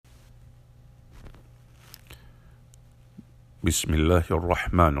Bismillahir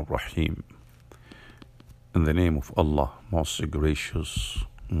Rahmanir Rahim. In the name of Allah, most gracious,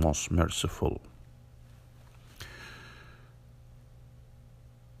 most merciful.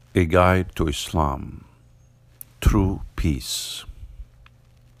 A guide to Islam, true peace.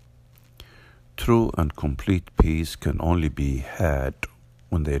 True and complete peace can only be had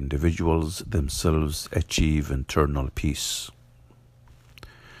when the individuals themselves achieve internal peace.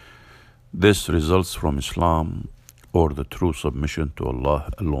 This results from Islam or the true submission to Allah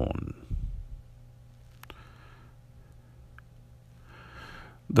alone.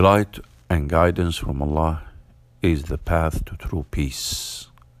 The light and guidance from Allah is the path to true peace.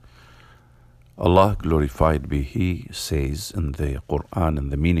 Allah, glorified be He, says in the Quran, in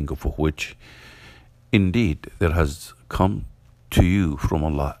the meaning of which, indeed there has come to you from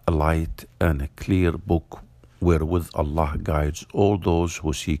Allah a light and a clear book wherewith Allah guides all those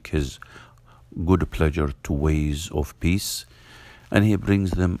who seek His good pleasure to ways of peace, and He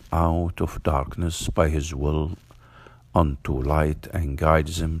brings them out of darkness by His will unto light and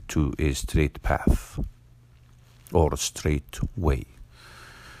guides them to a straight path or a straight way.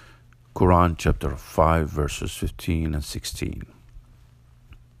 Quran chapter 5 verses 15 and 16.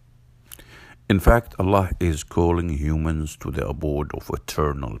 In fact, Allah is calling humans to the abode of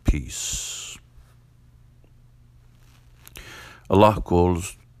eternal peace. Allah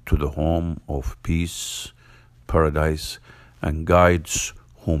calls to the home of peace, paradise, and guides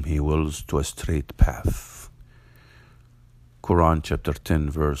whom He wills to a straight path. Quran chapter 10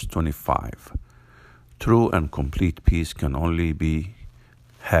 verse 25. True and complete peace can only be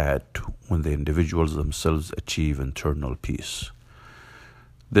had when the individuals themselves achieve internal peace.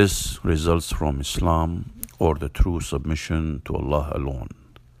 This results from Islam or the true submission to Allah alone.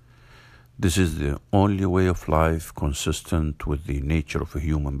 This is the only way of life consistent with the nature of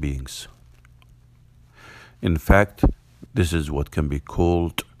human beings. In fact, this is what can be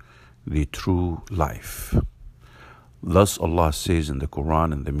called the true life. Thus Allah says in the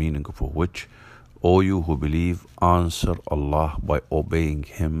Quran, in the meaning of which, O you who believe, answer Allah by obeying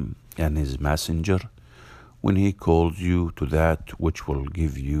Him and His Messenger when He calls you to that which will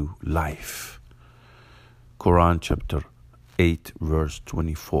give you life. Quran chapter 8 verse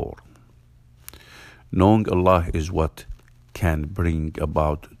 24. Knowing Allah is what can bring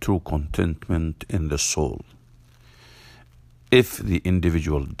about true contentment in the soul. If the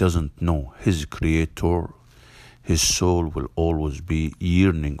individual doesn't know his Creator, his soul will always be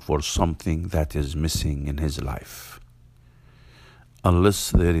yearning for something that is missing in his life.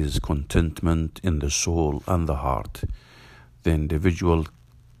 Unless there is contentment in the soul and the heart, the individual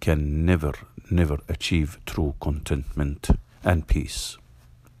can never achieve true contentment and peace.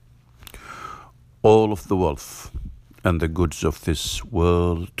 All of the wealth and the goods of this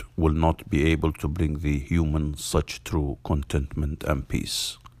world will not be able to bring the human such true contentment and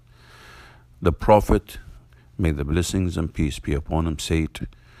peace. The Prophet, may the blessings and peace be upon him, said,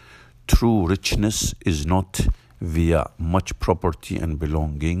 true richness is not via much property and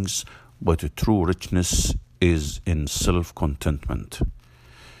belongings, but true richness is in self-contentment.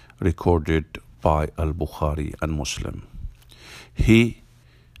 Recorded by Al-Bukhari and Muslim. He,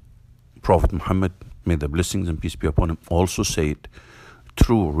 Prophet Muhammad, may the blessings and peace be upon him, also said,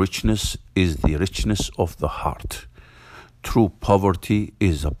 true richness is the richness of the heart. True poverty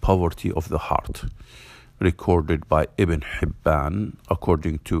is a poverty of the heart. Recorded by Ibn Hibban,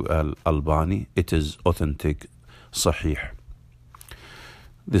 according to Al-Albani, it is authentic, Sahih.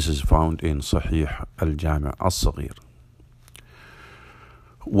 This is found in Sahih Al-Jami' As-Saghir.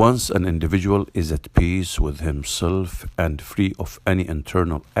 Once an individual is at peace with himself and free of any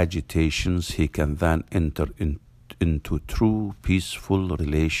internal agitations, he can then enter into true peaceful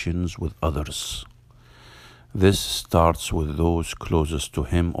relations with others. This starts with those closest to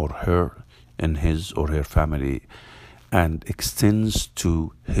him or her in his or her family, and extends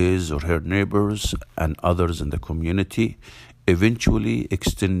to his or her neighbors and others in the community, eventually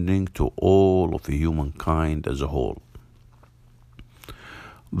extending to all of humankind as a whole.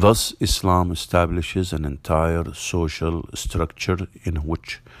 Thus, Islam establishes an entire social structure in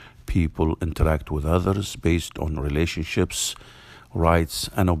which people interact with others based on relationships, rights,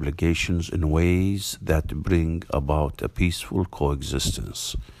 and obligations in ways that bring about a peaceful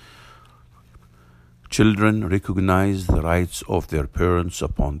coexistence. Children recognize the rights of their parents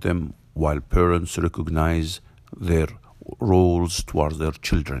upon them, while parents recognize their roles towards their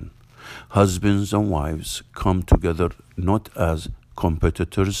children. Husbands and wives come together not as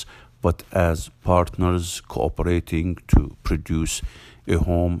competitors, but as partners cooperating to produce a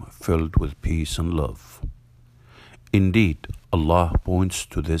home filled with peace and love. Indeed, Allah points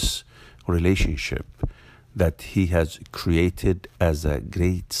to this relationship that He has created as a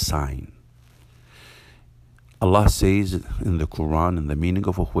great sign. Allah says in the Quran, in the meaning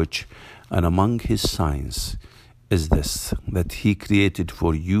of which, and among His signs is this, that He created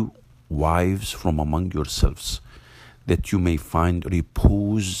for you wives from among yourselves, that you may find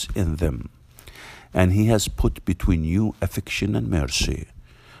repose in them. And He has put between you affection and mercy.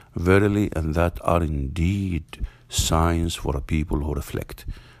 Verily, and that are indeed signs for a people who reflect.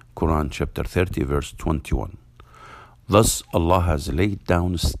 Quran chapter 30 verse 21. Thus Allah has laid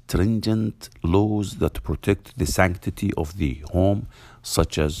down stringent laws that protect the sanctity of the home,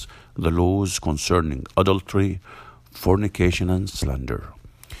 such as the laws concerning adultery, fornication and slander.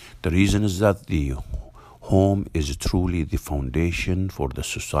 The reason is that the home is truly the foundation for the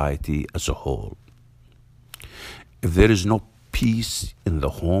society as a whole. If there is no peace in the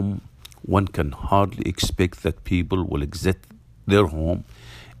home, one can hardly expect that people will exit their home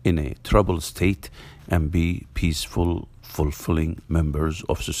in a troubled state and be peaceful, fulfilling members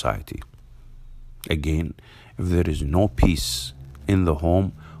of society. Again, if there is no peace in the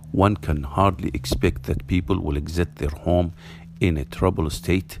home, one can hardly expect that people will exit their home in a troubled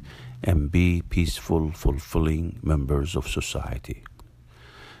state and be peaceful, fulfilling members of society.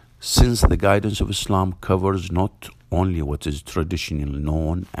 Since the guidance of Islam covers not only what is traditionally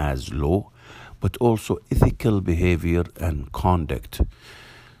known as law, but also ethical behavior and conduct.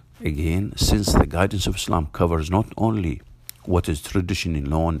 Again, since the guidance of Islam covers not only what is traditionally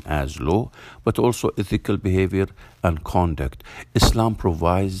known as law, but also ethical behavior and conduct, Islam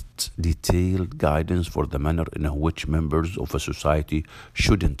provides detailed guidance for the manner in which members of a society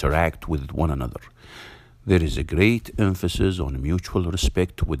should interact with one another. There is a great emphasis on mutual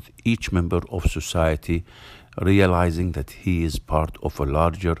respect with each member of society, realizing that he is part of a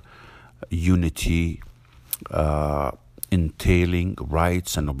larger unity entailing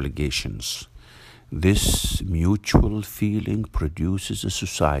rights and obligations. This mutual feeling produces a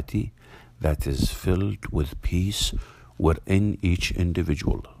society that is filled with peace, wherein each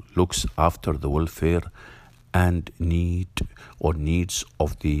individual looks after the welfare and needs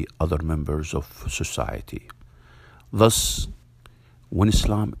of the other members of society. Thus, when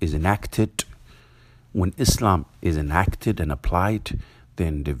Islam is enacted and applied, the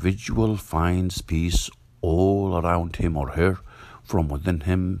individual finds peace all around him or her, from within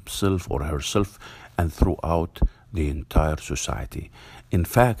himself or herself, and throughout the entire society. In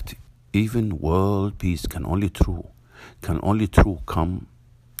fact, even world peace can only truly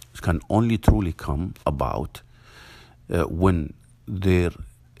come about when there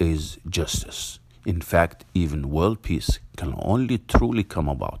is justice. In fact, even world peace can only truly come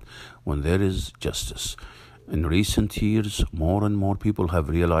about when there is justice. In recent years, more and more people have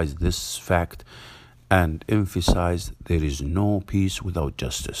realized this fact and emphasized there is no peace without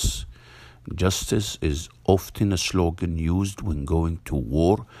justice. Justice is often a slogan used when going to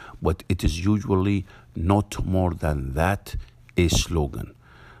war, but it is usually not more than that, a slogan.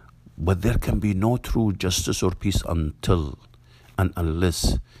 But there can be no true justice or peace until and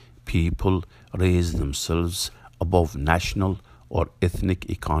unless people raise themselves above national or ethnic,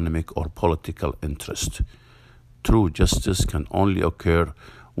 economic or political interest. True justice can only occur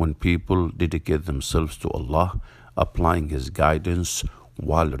when people dedicate themselves to Allah, applying His guidance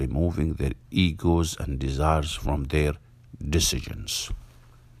while removing their egos and desires from their decisions.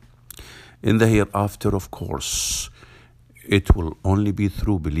 In the hereafter, of course, it will only be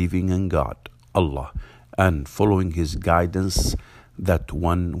through believing in God, Allah, and following His guidance that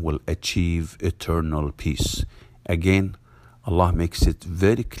one will achieve eternal peace. Again, Allah makes it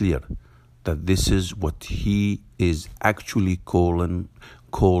very clear that this is what He is actually calling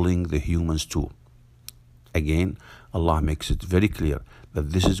the humans to. Again, Allah makes it very clear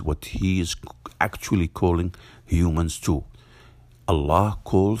that this is what He is actually calling humans to. Allah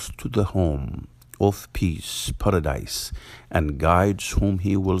calls to the home of peace, paradise, and guides whom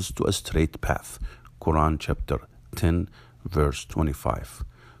He wills to a straight path. Quran chapter 10 verse 25.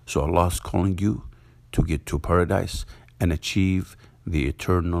 So Allah is calling you to get to paradise and achieve the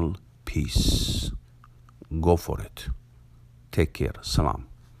eternal peace. Go for it. Take care. Salam.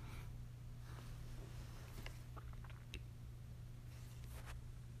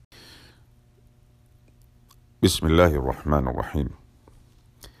 Bismillahir Rahmanir Rahim.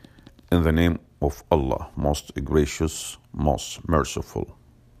 In the name of Allah, most gracious, most merciful.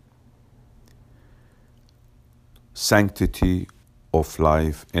 Sanctity of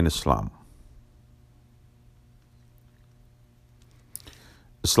life in Islam.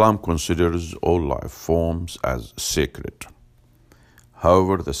 Islam considers all life forms as sacred.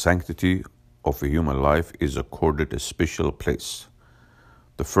 However, the sanctity of a human life is accorded a special place,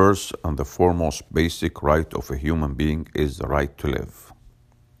 The first and the foremost basic right of a human being is the right to live.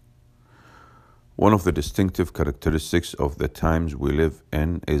 One of the distinctive characteristics of the times we live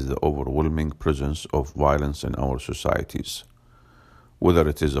in is the overwhelming presence of violence in our societies. Whether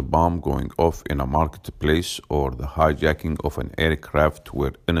it is a bomb going off in a marketplace or the hijacking of an aircraft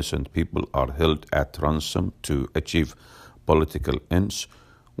where innocent people are held at ransom to achieve political ends,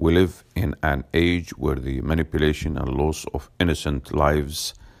 we live in an age where the manipulation and loss of innocent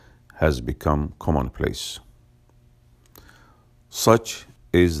lives has become commonplace. Such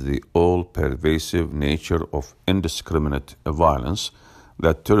is the all-pervasive nature of indiscriminate violence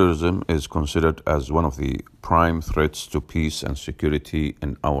that terrorism is considered as one of the prime threats to peace and security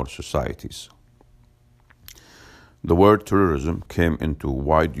in our societies. The word terrorism came into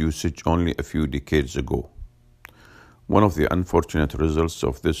wide usage only a few decades ago. One of the unfortunate results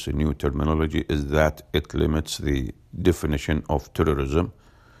of this new terminology is that it limits the definition of terrorism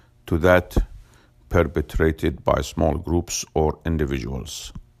to that perpetrated by small groups or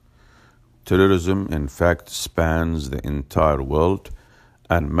individuals. Terrorism, in fact, spans the entire world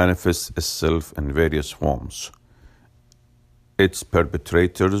and manifests itself in various forms. Its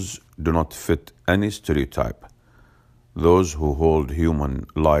perpetrators do not fit any stereotype. Those who hold human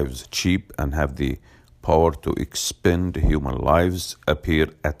lives cheap and have the power to expend human lives appear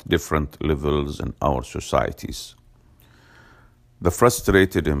at different levels in our societies. The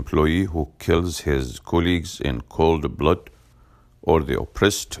frustrated employee who kills his colleagues in cold blood, or the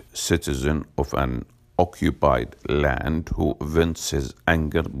oppressed citizen of an occupied land who vents his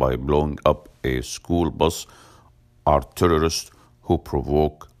anger by blowing up a school bus, are terrorists who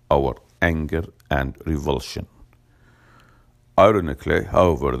provoke our anger and revulsion. Ironically,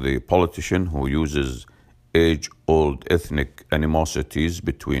 however, the politician who uses age-old ethnic animosities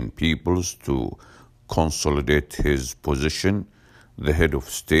between peoples to consolidate his position, the head of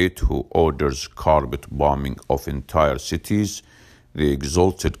state who orders carpet bombing of entire cities, the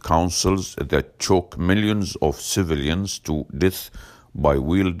exalted councils that choke millions of civilians to death by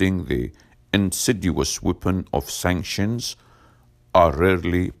wielding the insidious weapon of sanctions, are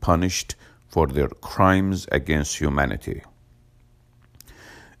rarely punished for their crimes against humanity.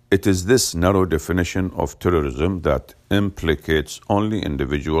 It is this narrow definition of terrorism that implicates only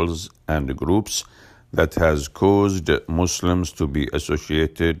individuals and groups that has caused Muslims to be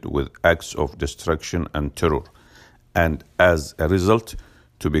associated with acts of destruction and terror, and as a result,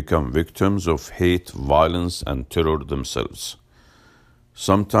 to become victims of hate, violence, and terror themselves.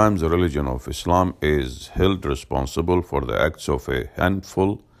 Sometimes the religion of Islam is held responsible for the acts of a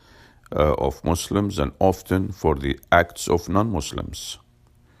handful of Muslims and often for the acts of non-Muslims.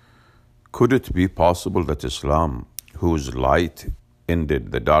 Could it be possible that Islam, whose light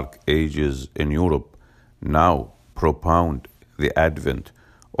ended the dark ages in Europe, now propound the advent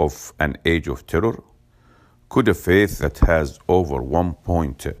of an age of terror? Could a faith that has over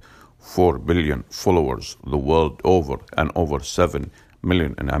 1.4 billion followers the world over and over 7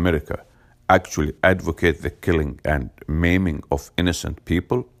 million in America actually advocate the killing and maiming of innocent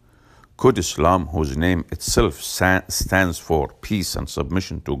people? Could Islam, whose name itself stands for peace and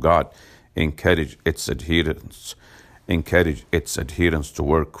submission to God, encourage its adherents to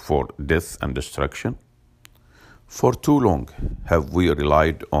work for death and destruction? For too long have we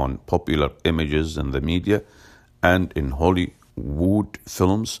relied on popular images in the media and in Hollywood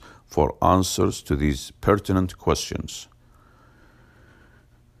films for answers to these pertinent questions.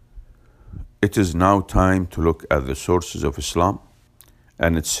 It is now time to look at the sources of Islam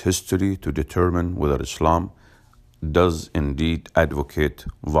and its history to determine whether Islam does indeed advocate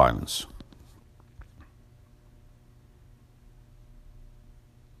violence.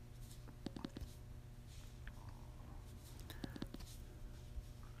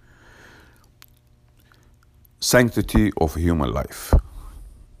 Sanctity of human life.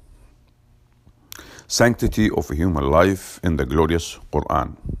 Sanctity of human life in the glorious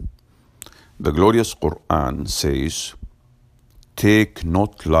Quran. The glorious Quran says, "Take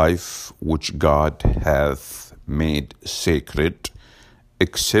not life which God hath made sacred,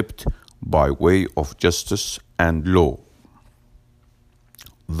 except by way of justice and law.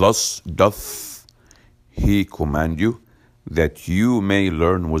 Thus doth he command you, that you may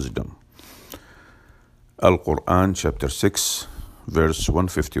learn wisdom." Al-Quran chapter 6 verse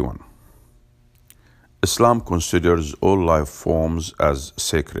 151. Islam considers all life forms as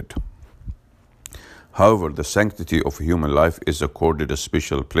sacred. However, the sanctity of human life is accorded a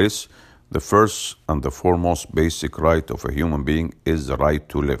special place. The first and the foremost basic right of a human being is the right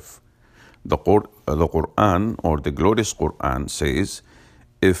to live. The Quran, or the glorious Quran, says,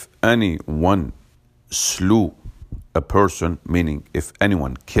 "If anyone slew a person, meaning if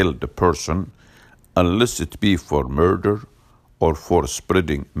anyone killed a person, unless it be for murder or for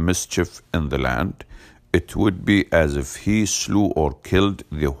spreading mischief in the land, it would be as if he slew or killed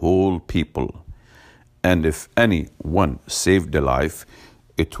the whole people. And if any one saved a life,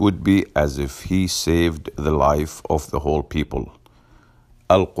 it would be as if he saved the life of the whole people.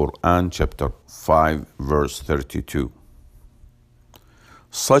 Al-Quran chapter 5 verse 32.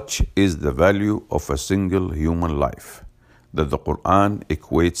 Such is the value of a single human life, that the Quran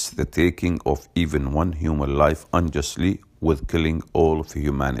equates the taking of even one human life unjustly with killing all of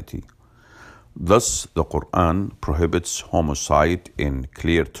humanity. Thus, the Quran prohibits homicide in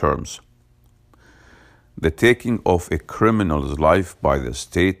clear terms. The taking of a criminal's life by the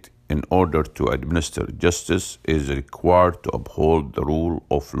state in order to administer justice is required to uphold the rule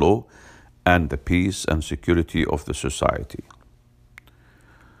of law and the peace and security of the society.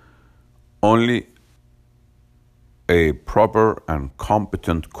 Only a proper and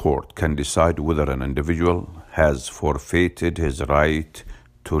competent court can decide whether an individual has forfeited his right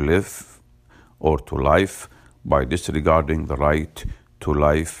to live or to life by disregarding the right to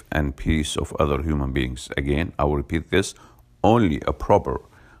life and peace of other human beings. Again, I will repeat this. Only a proper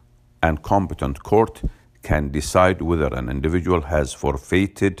and competent court can decide whether an individual has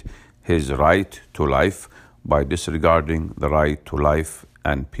forfeited his right to life by disregarding the right to life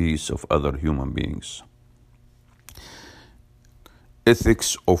and peace of other human beings.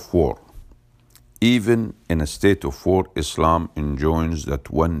 Ethics of war. Even in a state of war, Islam enjoins that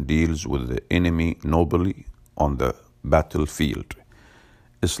one deals with the enemy nobly on the battlefield.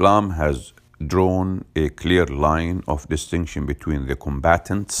 Islam has drawn a clear line of distinction between the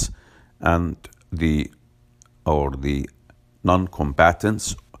combatants and the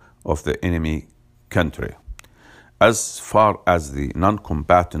non-combatants of the enemy country. As far as the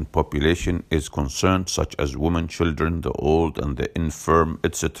non-combatant population is concerned, such as women, children, the old and the infirm,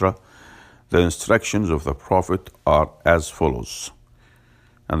 etc., the instructions of the Prophet are as follows,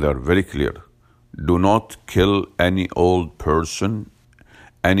 and they are very clear. Do not kill any old person,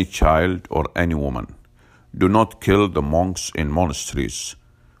 any child, or any woman. Do not kill the monks in monasteries,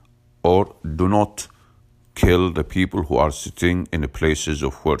 or do not kill the people who are sitting in places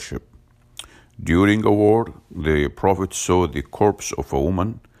of worship. During a war, the Prophet saw the corpse of a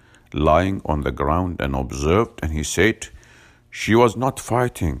woman lying on the ground and observed, and he said, "She was not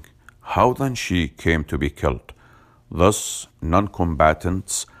fighting. How then she came to be killed?" Thus,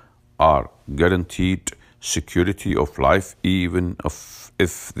 non-combatants are guaranteed security of life even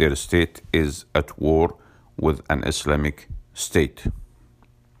if their state is at war with an Islamic state.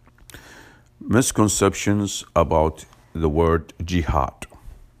 Misconceptions about the word jihad.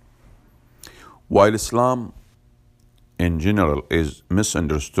 While Islam in general is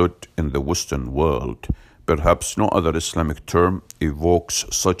misunderstood in the Western world, perhaps no other Islamic term evokes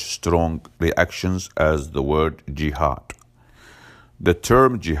such strong reactions as the word jihad. The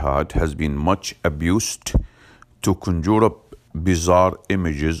term jihad has been much abused to conjure up bizarre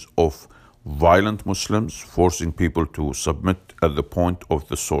images of violent Muslims forcing people to submit at the point of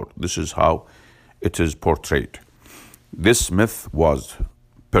the sword. This is how it is portrayed. This myth was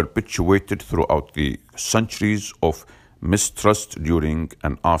perpetuated throughout the centuries of mistrust during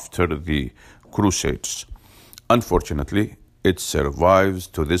and after the Crusades. Unfortunately, it survives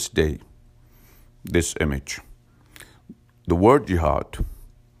to this day, this image. The word jihad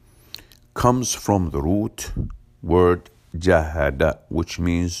comes from the root word jahada, which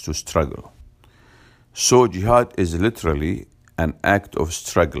means to struggle. So jihad is literally an act of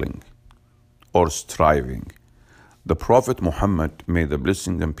struggling or striving. The Prophet Muhammad, may the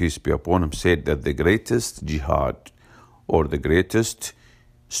blessing and peace be upon him, said that the greatest jihad or the greatest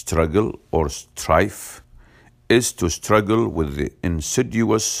struggle or strife is to struggle with the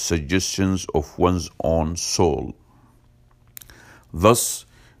insidious suggestions of one's own soul. Thus,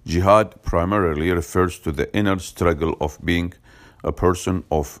 jihad primarily refers to the inner struggle of being a person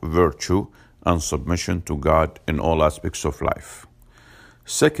of virtue and submission to God in all aspects of life.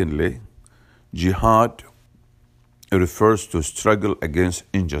 Secondly, jihad refers to struggle against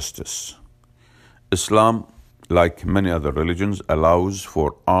injustice. Islam, like many other religions, allows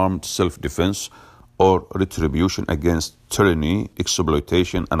for armed self-defense or retribution against tyranny,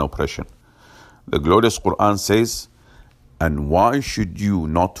 exploitation, and oppression. The glorious Quran says, "And why should you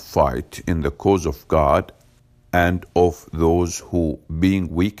not fight in the cause of God and of those who, being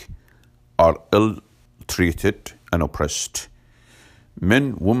weak, are ill-treated and oppressed?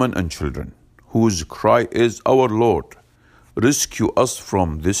 Men, women, and children, whose cry is, 'Our Lord, rescue us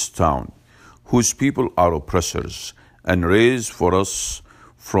from this town, whose people are oppressors, and raise for us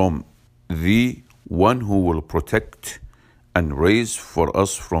from thee one who will protect, and raise for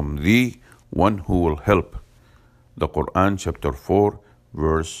us from thee one who will help. The Quran chapter 4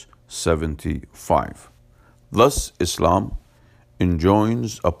 verse 75. Thus Islam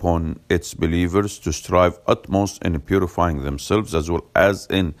enjoins upon its believers to strive utmost in purifying themselves as well as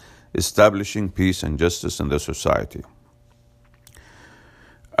in establishing peace and justice in the society.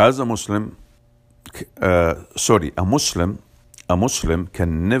 As a Muslim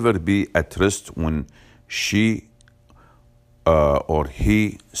can never be at rest when she or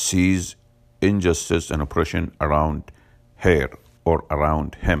he sees injustice and oppression around her or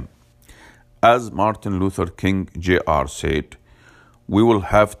around him. As Martin Luther King Jr. said, we will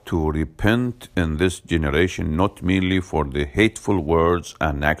have to repent in this generation not merely for the hateful words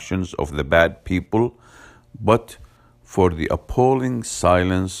and actions of the bad people, but for the appalling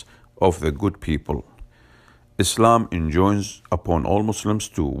silence of the good people. Islam enjoins upon all Muslims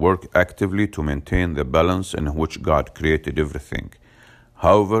to work actively to maintain the balance in which God created everything.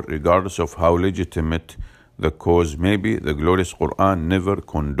 However, regardless of how legitimate the cause may be, the glorious Quran never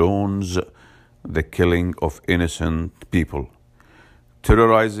condones the killing of innocent people.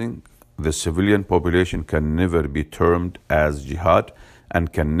 Terrorizing the civilian population can never be termed as jihad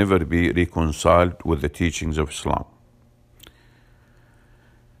and can never be reconciled with the teachings of Islam.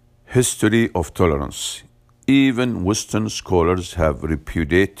 History of tolerance. Even Western scholars have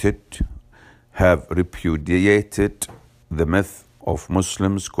repudiated the myth of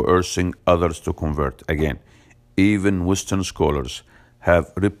Muslims coercing others to convert. Again, even Western scholars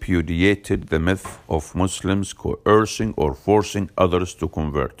have repudiated the myth of Muslims coercing or forcing others to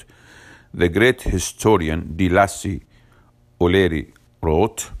convert. The great historian De Lacy O'Leary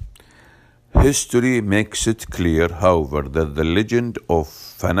wrote, "History makes it clear, however, that the legend of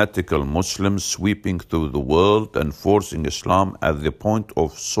fanatical Muslims sweeping through the world and forcing Islam at the point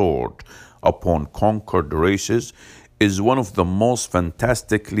of sword upon conquered races is one of the most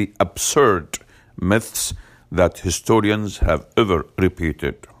fantastically absurd myths that historians have ever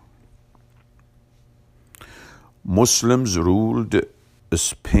repeated." Muslims ruled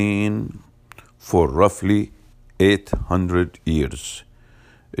Spain for roughly 800 years.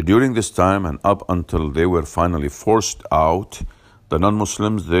 During this time and up until they were finally forced out, the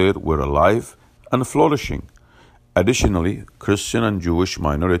non-Muslims there were alive and flourishing. Additionally, Christian and Jewish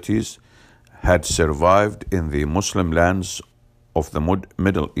minorities had survived in the Muslim lands of the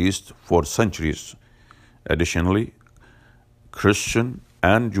Middle East for centuries. Additionally, Christian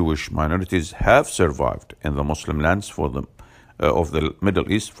and Jewish minorities have survived in the Muslim lands of the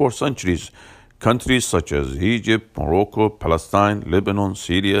Middle East for centuries. Countries such as Egypt, Morocco, Palestine, Lebanon,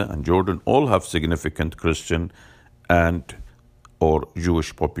 Syria, and Jordan all have significant Christian and or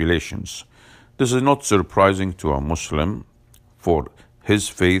Jewish populations. This is not surprising to a Muslim, for his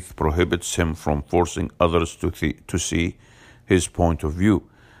faith prohibits him from forcing others to see his point of view.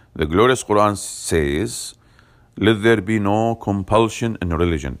 The glorious Quran says, "Let there be no compulsion in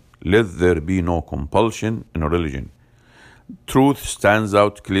religion. Let there be no compulsion in religion. Truth stands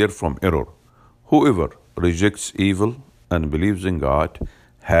out clear from error. Whoever rejects evil and believes in God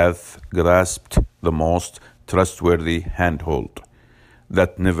hath grasped the most trustworthy handhold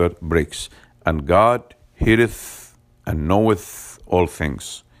that never breaks, and God heareth and knoweth all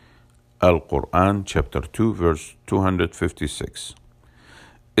things." Al-Quran chapter 2 verse 256.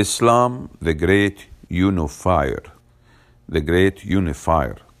 Islam, the great unifier.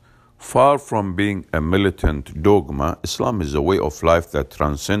 Far from being a militant dogma, Islam is a way of life that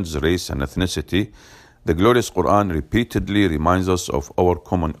transcends race and ethnicity. The glorious Quran repeatedly reminds us of our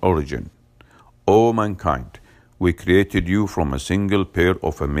common origin. O mankind, we created you from a single pair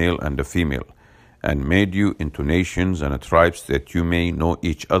of a male and a female, and made you into nations and tribes that you may know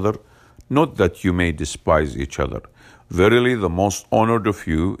each other, not that you may despise each other. Verily, the most honored of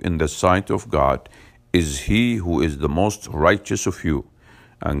you in the sight of God is he who is the most righteous of you,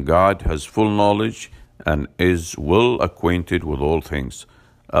 and God has full knowledge and is well acquainted with all things.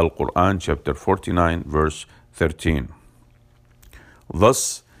 Al-Quran chapter 49 verse 13.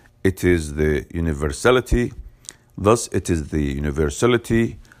 Thus it is the universality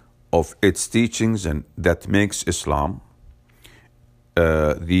of its teachings and that makes Islam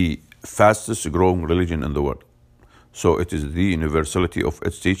the fastest growing religion in the world. So it is the universality of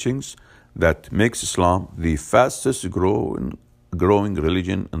its teachings that makes Islam the fastest growing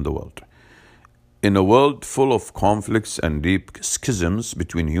religion in the world. In a world full of conflicts and deep schisms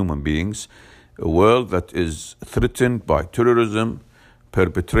between human beings, a world that is threatened by terrorism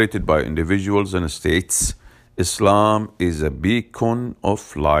perpetrated by individuals and states, Islam is a beacon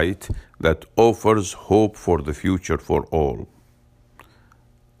of light that offers hope for the future for all.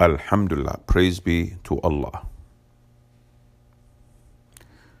 Alhamdulillah, praise be to Allah.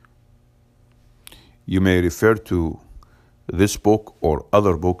 You may refer to this book or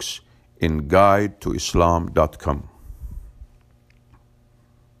other books in guidetoislam.com.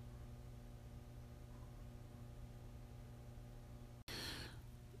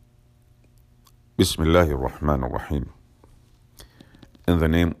 Bismillahir Rahmanir Rahim. In the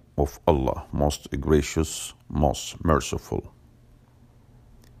name of Allah, most gracious, most merciful.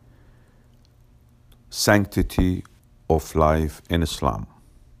 Sanctity of life in Islam.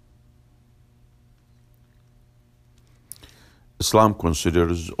 Islam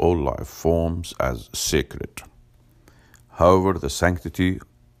considers all life forms as sacred. However, the sanctity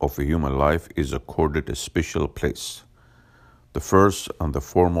of a human life is accorded a special place. The first and the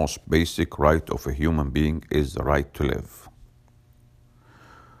foremost basic right of a human being is the right to live.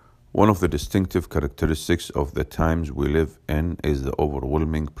 One of the distinctive characteristics of the times we live in is the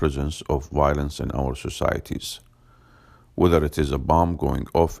overwhelming presence of violence in our societies. Whether it is a bomb going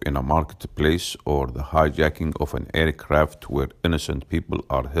off in a marketplace or the hijacking of an aircraft where innocent people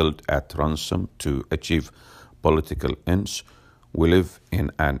are held at ransom to achieve political ends, we live in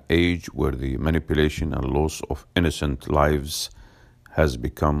an age where the manipulation and loss of innocent lives has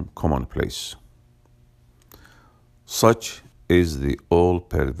become commonplace. Such is the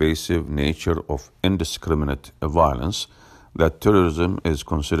all-pervasive nature of indiscriminate violence that terrorism is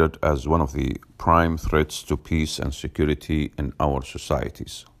considered as one of the prime threats to peace and security in our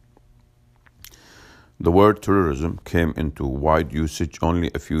societies. The word terrorism came into wide usage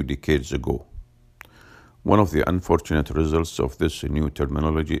only a few decades ago. One of the unfortunate results of this new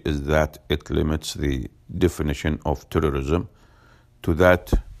terminology is that it limits the definition of terrorism to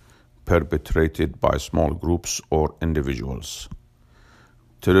that perpetrated by small groups or individuals.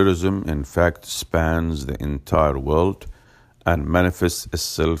 Terrorism, in fact, spans the entire world and manifests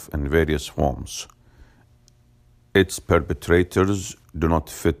itself in various forms. Its perpetrators do not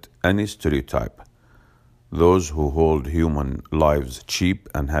fit any stereotype. Those who hold human lives cheap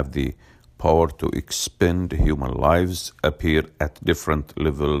and have the power to expend human lives appear at different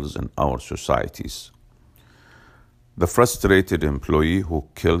levels in our societies. The frustrated employee who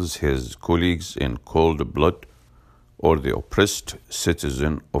kills his colleagues in cold blood, or the oppressed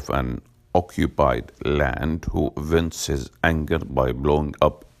citizen of an occupied land who vents his anger by blowing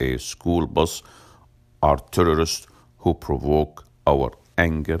up a school bus, are terrorists who provoke our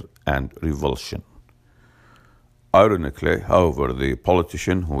anger and revulsion. Ironically, however, the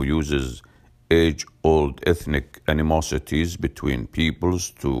politician who uses age-old ethnic animosities between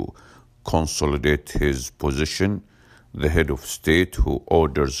peoples to consolidate his position, the head of state who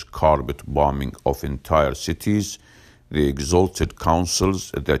orders carpet bombing of entire cities, the exalted councils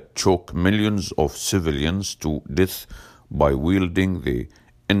that choke millions of civilians to death by wielding the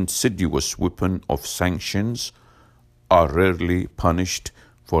insidious weapon of sanctions, are rarely punished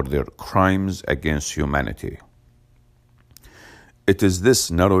for their crimes against humanity. It is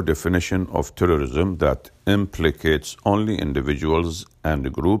this narrow definition of terrorism that implicates only individuals and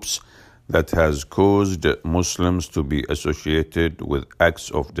groups that has caused Muslims to be associated with acts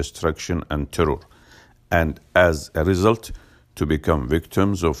of destruction and terror, and as a result, to become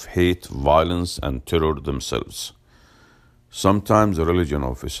victims of hate, violence, and terror themselves. Sometimes the religion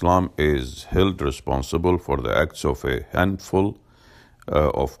of Islam is held responsible for the acts of a handful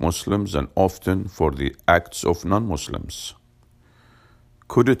of Muslims and often for the acts of non-Muslims.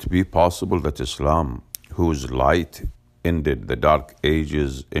 Could it be possible that Islam, whose light ended the dark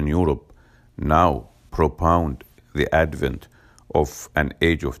ages in Europe, now propound the advent of an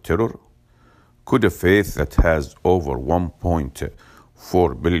age of terror? Could a faith that has over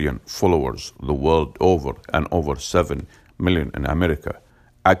 1.4 billion followers the world over and over 7 million in America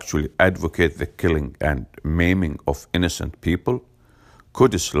actually advocate the killing and maiming of innocent people?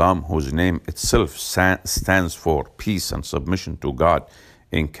 Could Islam, whose name itself stands for peace and submission to God,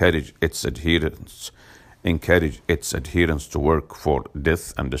 encourage its adherents to work for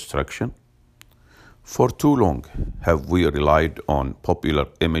death and destruction? For too long have we relied on popular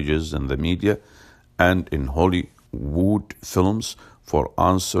images in the media and in Hollywood films for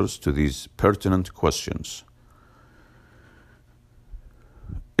answers to these pertinent questions.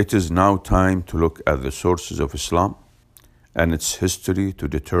 It is now time to look at the sources of Islam and its history to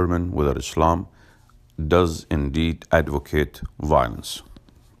determine whether Islam does indeed advocate violence.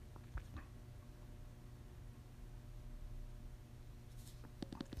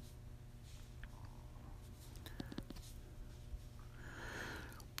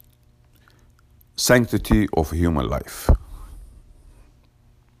 Sanctity of human life.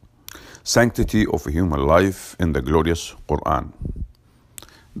 Sanctity of human life in the glorious Quran.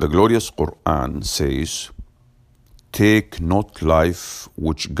 The glorious Quran says, "Take not life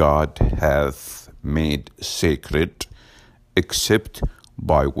which God hath made sacred, except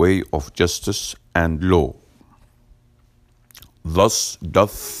by way of justice and law. Thus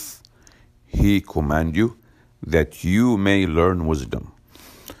doth He command you, that you may learn wisdom."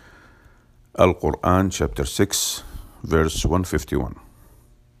 Al-Quran chapter 6 verse 151.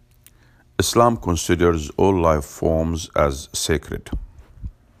 Islam considers all life forms as sacred.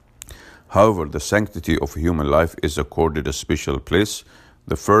 However, the sanctity of human life is accorded a special place.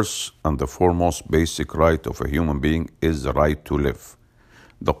 The first and the foremost basic right of a human being is the right to live.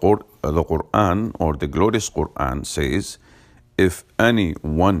 The Quran, or the glorious Quran, says, if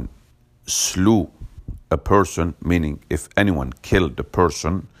anyone slew a person, meaning if anyone killed a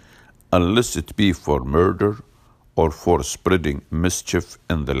person, unless it be for murder or for spreading mischief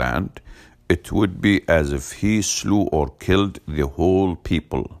in the land, it would be as if he slew or killed the whole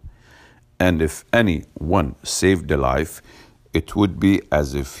people. And if anyone saved a life, it would be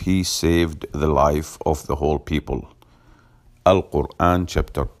as if he saved the life of the whole people. Al-Quran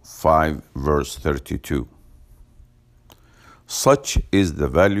chapter 5 verse 32. Such is the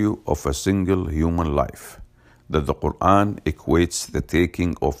value of a single human life, that the Quran equates the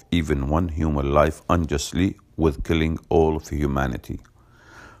taking of even one human life unjustly with killing all of humanity.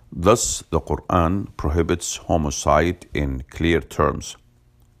 Thus, the Quran prohibits homicide in clear terms.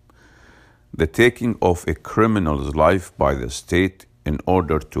 The taking of a criminal's life by the state in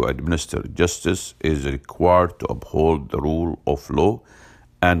order to administer justice is required to uphold the rule of law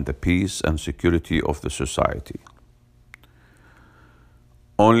and the peace and security of the society.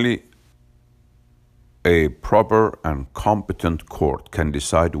 Only a proper and competent court can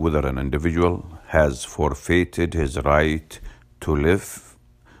decide whether an individual has forfeited his right to live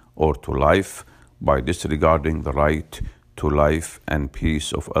or to life by disregarding the right to life and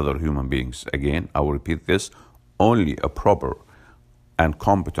peace of other human beings. Again, I will repeat this. Only a proper and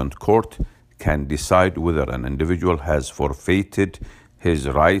competent court can decide whether an individual has forfeited his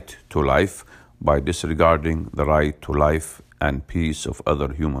right to life by disregarding the right to life and peace of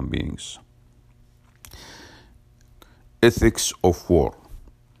other human beings. Ethics of war.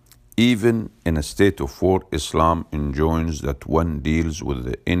 Even in a state of war, Islam enjoins that one deals with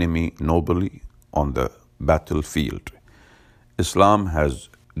the enemy nobly on the battlefield. Islam has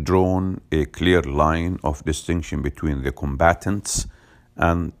drawn a clear line of distinction between the combatants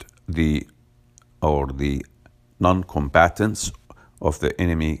and the non-combatants of the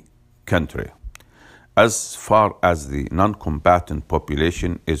enemy country. As far as the non-combatant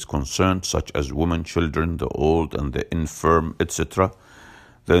population is concerned, such as women, children, the old and the infirm, etc.,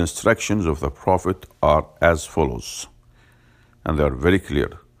 the instructions of the Prophet are as follows, and they are very clear.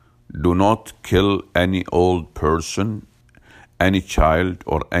 Do not kill any old person, any child,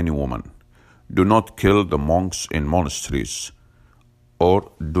 or any woman. Do not kill the monks in monasteries,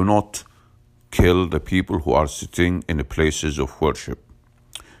 or do not kill the people who are sitting in the places of worship.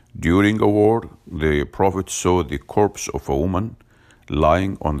 During a war, the Prophet saw the corpse of a woman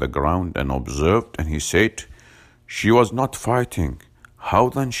lying on the ground and observed, and he said, "She was not fighting. How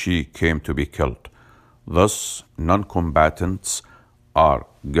then she came to be killed?" Thus, non-combatants are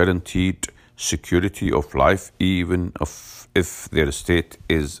guaranteed security of life even if their state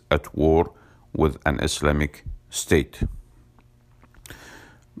is at war with an Islamic state.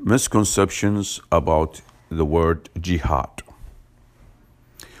 Misconceptions about the word jihad.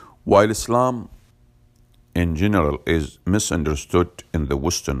 While Islam in general is misunderstood in the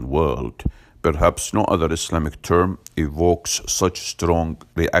Western world, perhaps no other Islamic term evokes such strong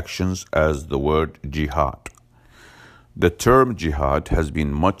reactions as the word jihad. The term jihad has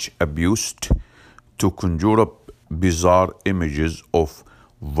been much abused to conjure up bizarre images of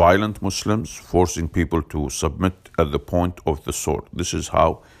violent Muslims forcing people to submit at the point of the sword. This is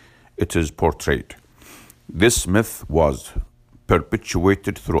how it is portrayed. This myth was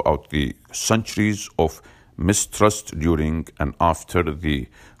perpetuated throughout the centuries of mistrust during and after the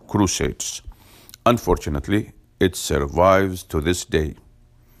Crusades. Unfortunately, it survives to this day,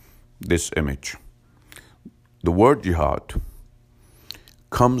 this image. The word jihad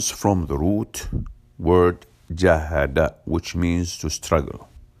comes from the root word jahada, which means to struggle.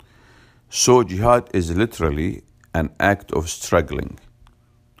 So jihad is literally an act of struggling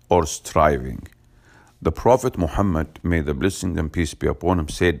or striving. The Prophet Muhammad, may the blessing and peace be upon him,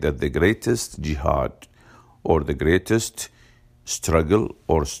 said that the greatest jihad or the greatest struggle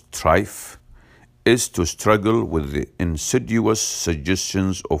or strife is to struggle with the insidious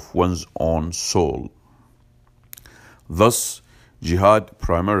suggestions of one's own soul. Thus, jihad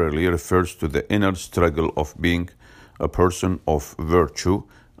primarily refers to the inner struggle of being a person of virtue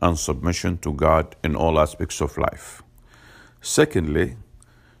and submission to God in all aspects of life. Secondly,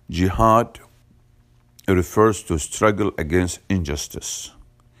 jihad refers to struggle against injustice.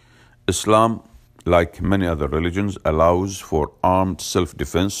 Islam, like many other religions, allows for armed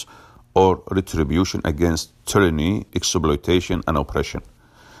self-defense or retribution against tyranny, exploitation, and oppression.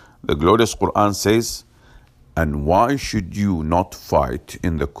 The glorious Quran says, "And why should you not fight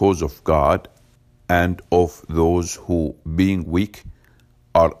in the cause of God and of those who, being weak,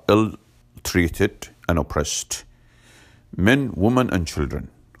 are ill-treated and oppressed? Men, women, and children,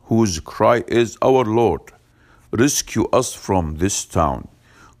 whose cry is, 'Our Lord, rescue us from this town,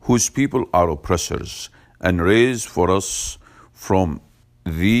 whose people are oppressors, and raise for us from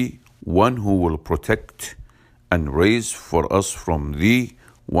thee one who will protect, and raise for us from thee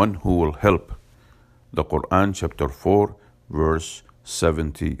one who will help.'" The Quran, chapter 4, verse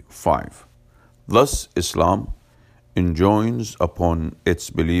 75. Thus, Islam enjoins upon its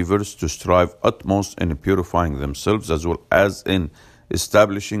believers to strive utmost in purifying themselves as well as in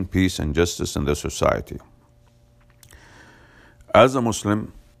establishing peace and justice in the society. As a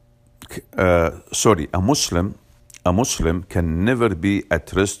Muslim, a Muslim can never be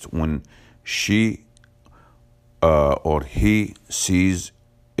at rest when she or he sees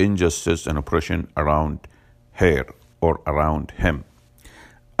injustice and oppression around her or around him.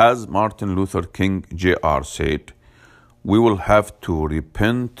 As Martin Luther King Jr. said, "We will have to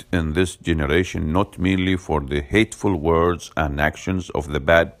repent in this generation not merely for the hateful words and actions of the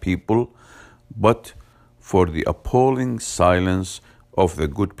bad people, but for the appalling silence of the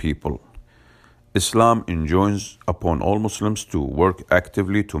good people." Islam enjoins upon all Muslims to work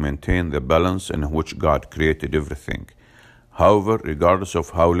actively to maintain the balance in which God created everything. However, regardless of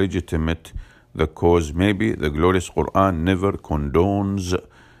how legitimate the cause may be, the glorious Quran never condones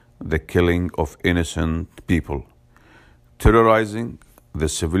the killing of innocent people. Terrorizing the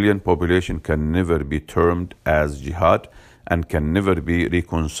civilian population can never be termed as jihad and can never be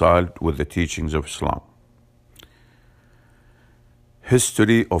reconciled with the teachings of Islam.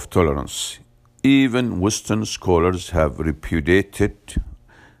 History of tolerance. Even Western scholars have repudiated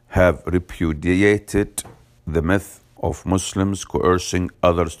the myth of Muslims coercing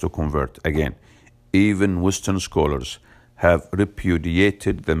others to convert. Again, even Western scholars have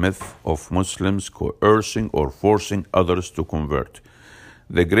repudiated the myth of Muslims coercing or forcing others to convert.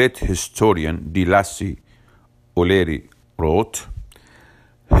 The great historian De Lacy O'Leary wrote,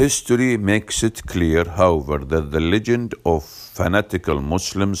 "History makes it clear, however, that the legend of fanatical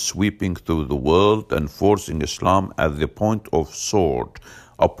Muslims sweeping through the world and forcing Islam at the point of sword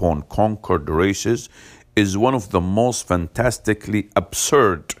upon conquered races is one of the most fantastically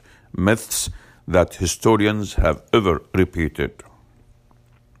absurd myths that historians have ever repeated."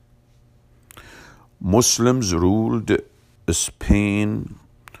 Muslims ruled Spain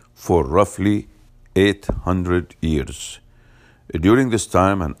for roughly 800 years. During this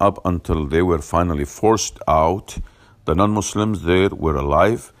time and up until they were finally forced out, the non-Muslims there were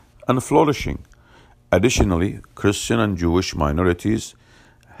alive and flourishing. Additionally, Christian and Jewish minorities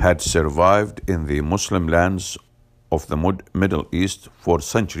had survived in the Muslim lands of the Middle East for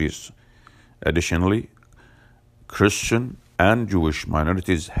centuries. Additionally, Christian and Jewish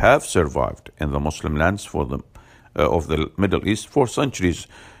minorities have survived in the Muslim lands of the Middle East for centuries.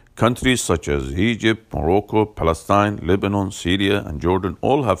 Countries such as Egypt, Morocco, Palestine, Lebanon, Syria, and Jordan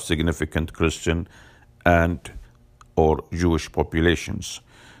all have significant Christian and or Jewish populations.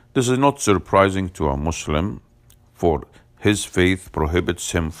 This is not surprising to a Muslim, for his faith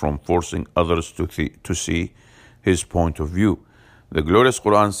prohibits him from forcing others to see his point of view. The glorious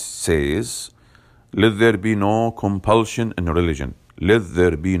Quran says, "Let there be no compulsion in religion. Let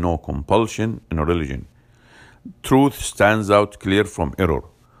there be no compulsion in religion. Truth stands out clear from error.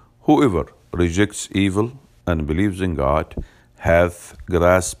 Whoever rejects evil and believes in God hath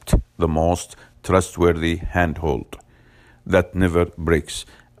grasped the most trustworthy handhold that never breaks,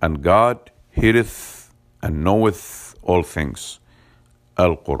 and God heareth and knoweth all things."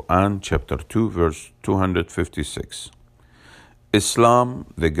 Al-Quran, chapter 2, verse 256. Islam,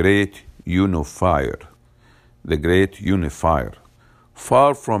 the great unifier.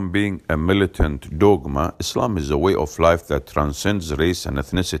 Far from being a militant dogma, Islam is a way of life that transcends race and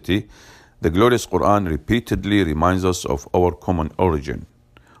ethnicity. The glorious Quran repeatedly reminds us of our common origin.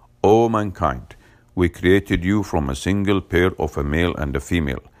 "O mankind, we created you from a single pair of a male and a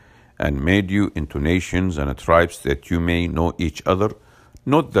female, and made you into nations and tribes that you may know each other,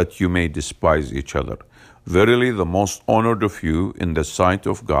 not that you may despise each other. Verily, the most honored of you in the sight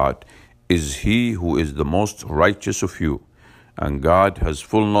of God is he who is the most righteous of you. And God has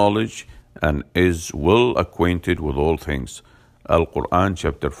full knowledge and is well acquainted with all things." Al-Quran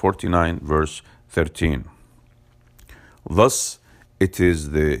chapter 49 verse 13. Thus it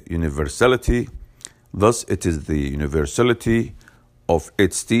is the universality of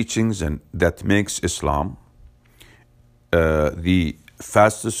its teachings and that makes Islam the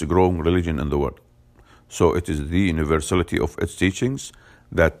fastest growing religion in the world. So it is the universality of its teachings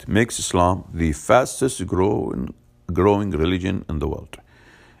that makes Islam the fastest growing religion in the world.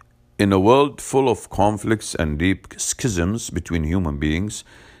 In a world full of conflicts and deep schisms between human beings,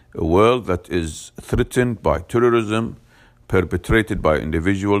 a world that is threatened by terrorism perpetrated by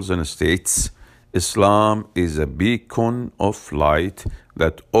individuals and states, Islam is a beacon of light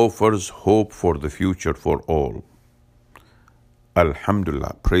that offers hope for the future for all.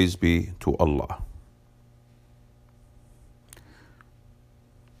 Alhamdulillah, praise be to Allah.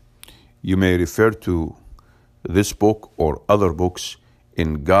 You may refer to this book or other books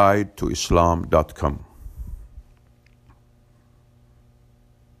in guidetoislam.com.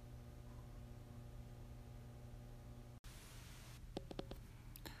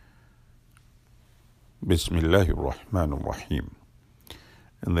 Bismillahir Rahmanir Rahim.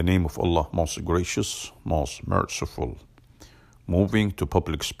 In the name of Allah, most gracious, most merciful. Moving to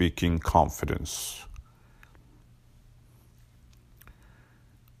public speaking confidence.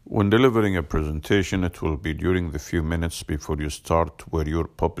 When delivering a presentation, it will be during the few minutes before you start where your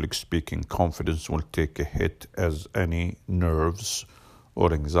public speaking confidence will take a hit as any nerves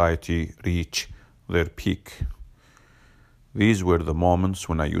or anxiety reach their peak. These were the moments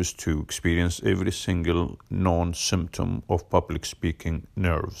when I used to experience every single known symptom of public speaking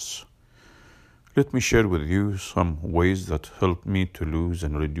nerves. Let me share with you some ways that helped me to lose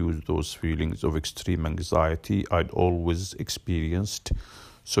and reduce those feelings of extreme anxiety I'd always experienced,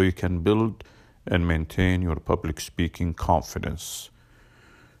 so you can build and maintain your public speaking confidence.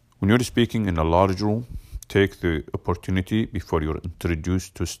 When you're speaking in a large room, take the opportunity before you're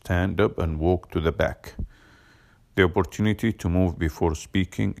introduced to stand up and walk to the back. The opportunity to move before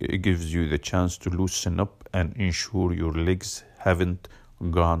speaking gives you the chance to loosen up and ensure your legs haven't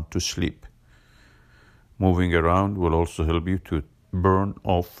gone to sleep. Moving around will also help you to burn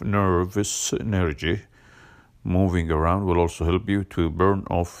off nervous energy.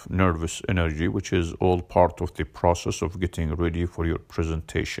 Which is all part of the process of getting ready for your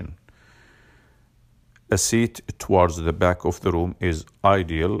presentation. A seat towards the back of the room is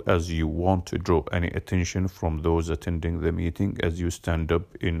ideal as you won't draw any attention from those attending the meeting as you stand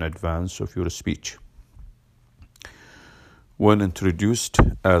up in advance of your speech. When introduced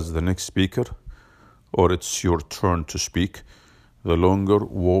as the next speaker, or it's your turn to speak, the longer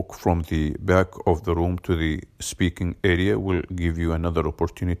walk from the back of the room to the speaking area will give you another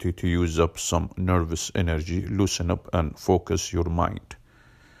opportunity to use up some nervous energy, loosen up and focus your mind.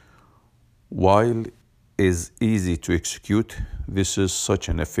 While is easy to execute, this is such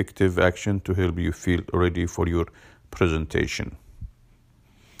an effective action to help you feel ready for your presentation.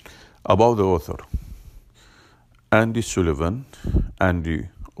 About the author. Andy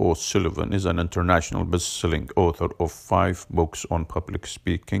O'Sullivan is an international best-selling author of 5 books on public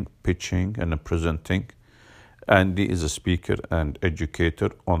speaking, pitching, and presenting. Andy is a speaker and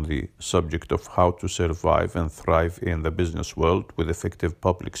educator on the subject of how to survive and thrive in the business world with effective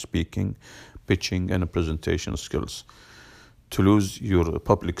public speaking, pitching, and presentation skills. To lose your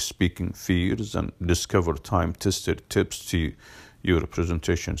public speaking fears and discover time-tested tips to your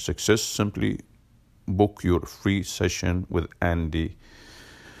presentation success, simply book your free session with Andy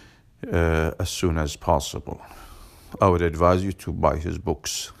as soon as possible. I would advise you to buy his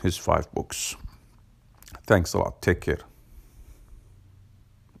books, his 5 books. Thanks a lot. Take care.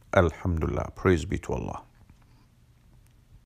 Alhamdulillah. Praise be to Allah.